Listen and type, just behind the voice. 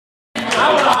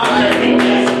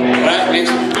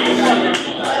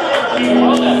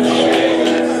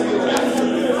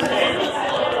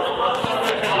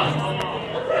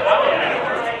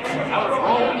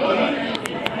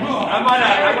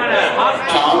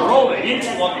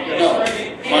No.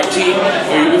 Martine,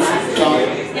 are you with Tom?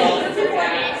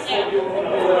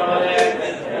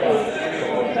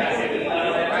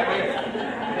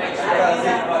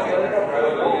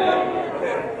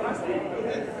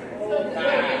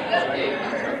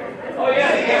 Oh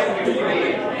yeah,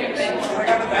 I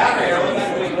got the battery. I was that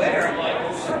week later. I'm like,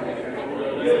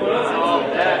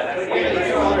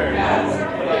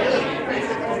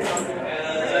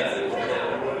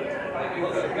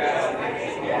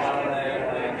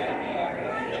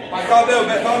 my call no,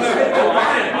 man, call no.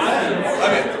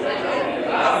 Love it.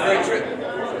 Have a great trip.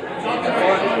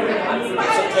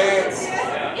 Get some pants.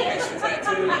 Get some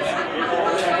tattoos.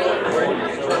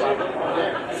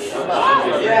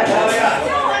 Yeah, hell yeah.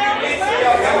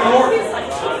 Got more.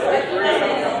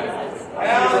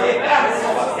 Hell yeah.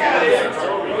 Let's get out of here.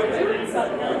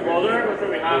 Well, they're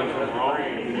going to have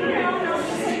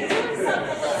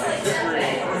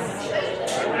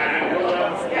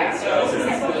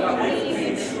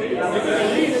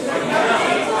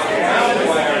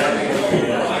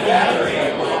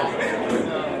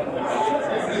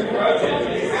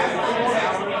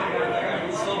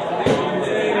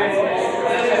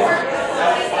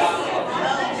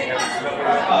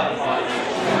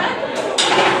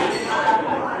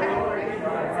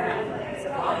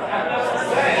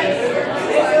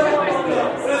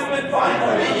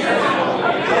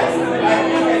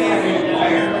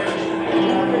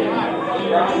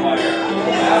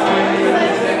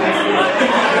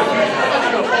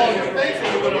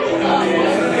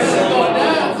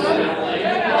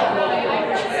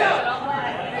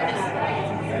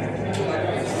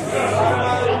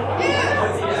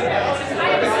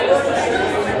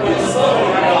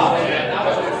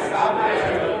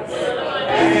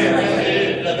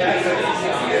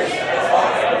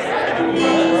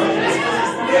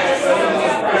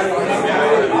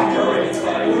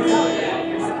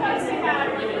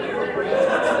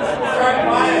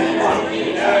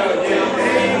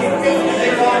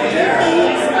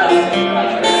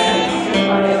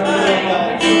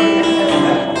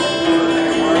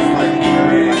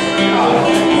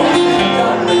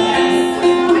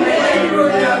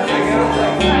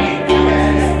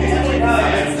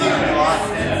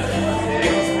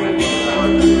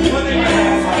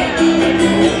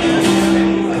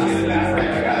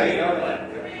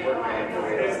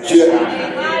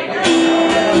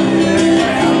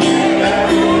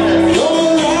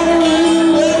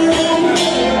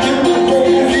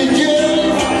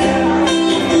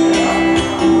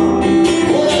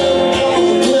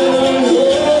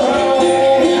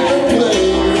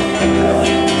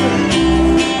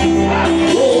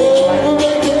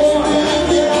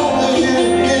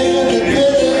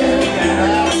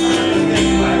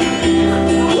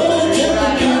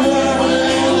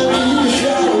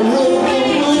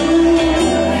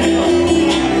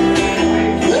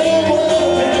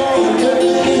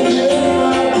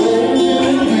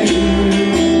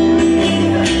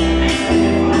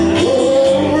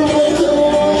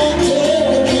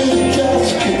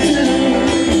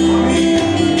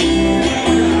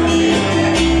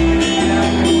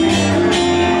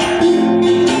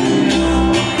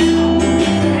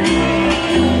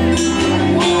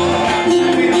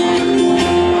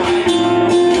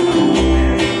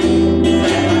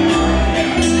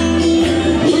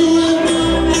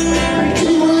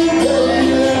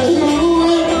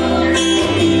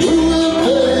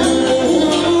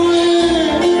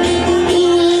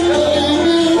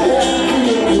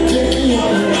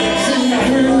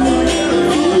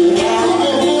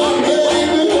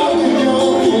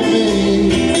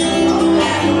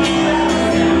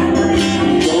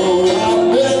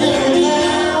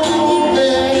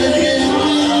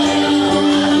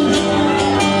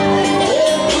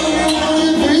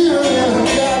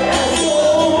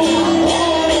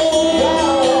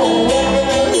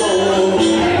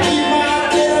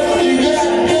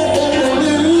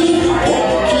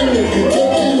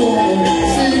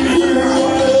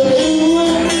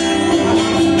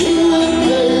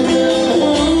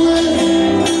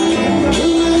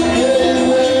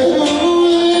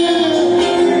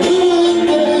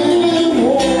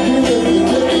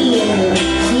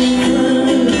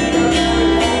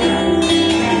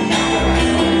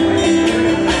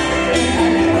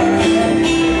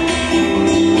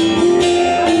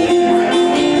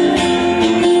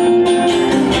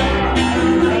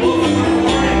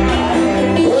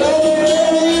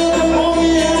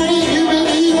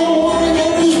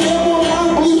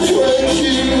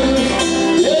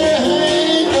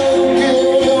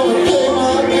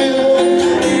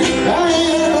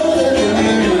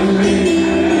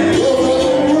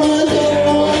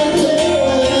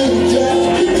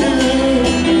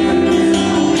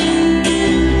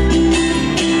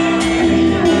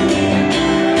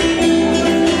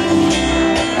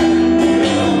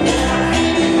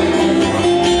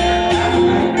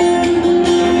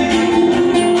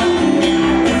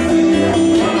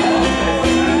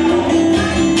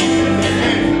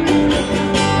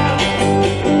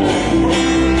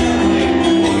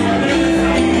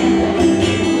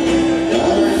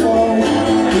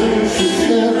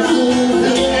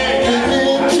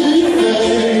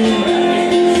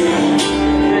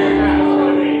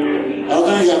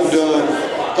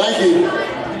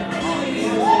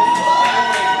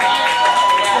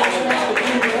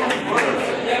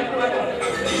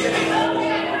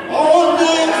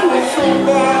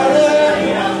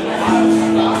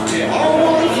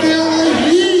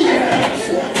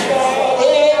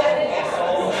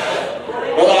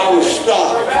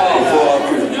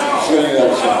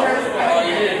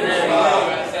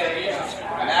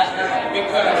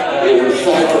It was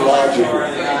psychological.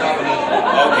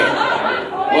 Okay.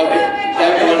 Well,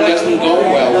 that one doesn't go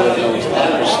well with those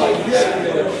other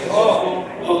slides.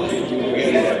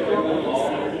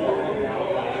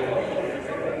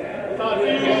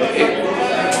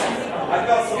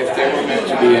 If they were meant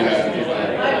to be in a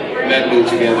medley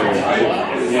together, right?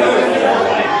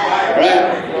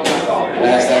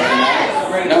 Last after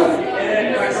night? No.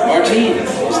 Martine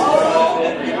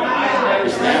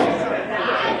is now.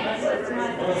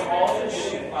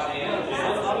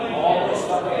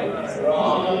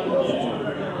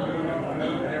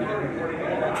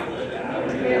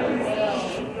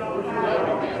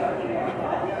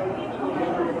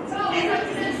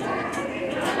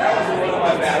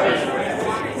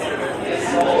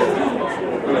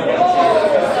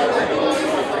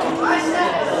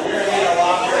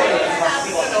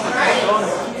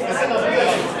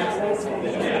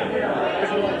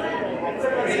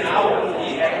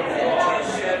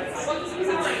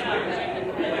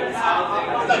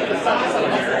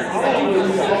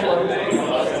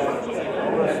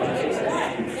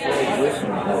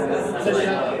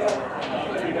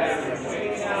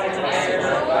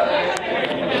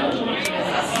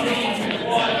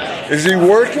 Is he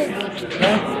working?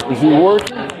 Is he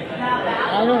working?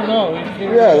 I don't know.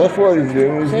 Yeah, that's what he's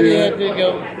doing. He's Said he had doing to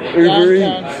go Uber Eats.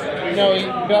 downtown. No, he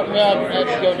got me up and had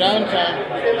to go downtown.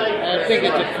 And I think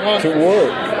it's a to concert.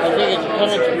 work. I think it's a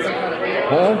concert.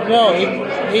 Huh? No,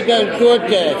 he does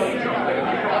DoorDash.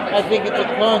 I think it's a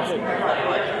concert.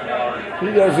 He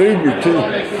does Uber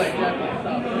too.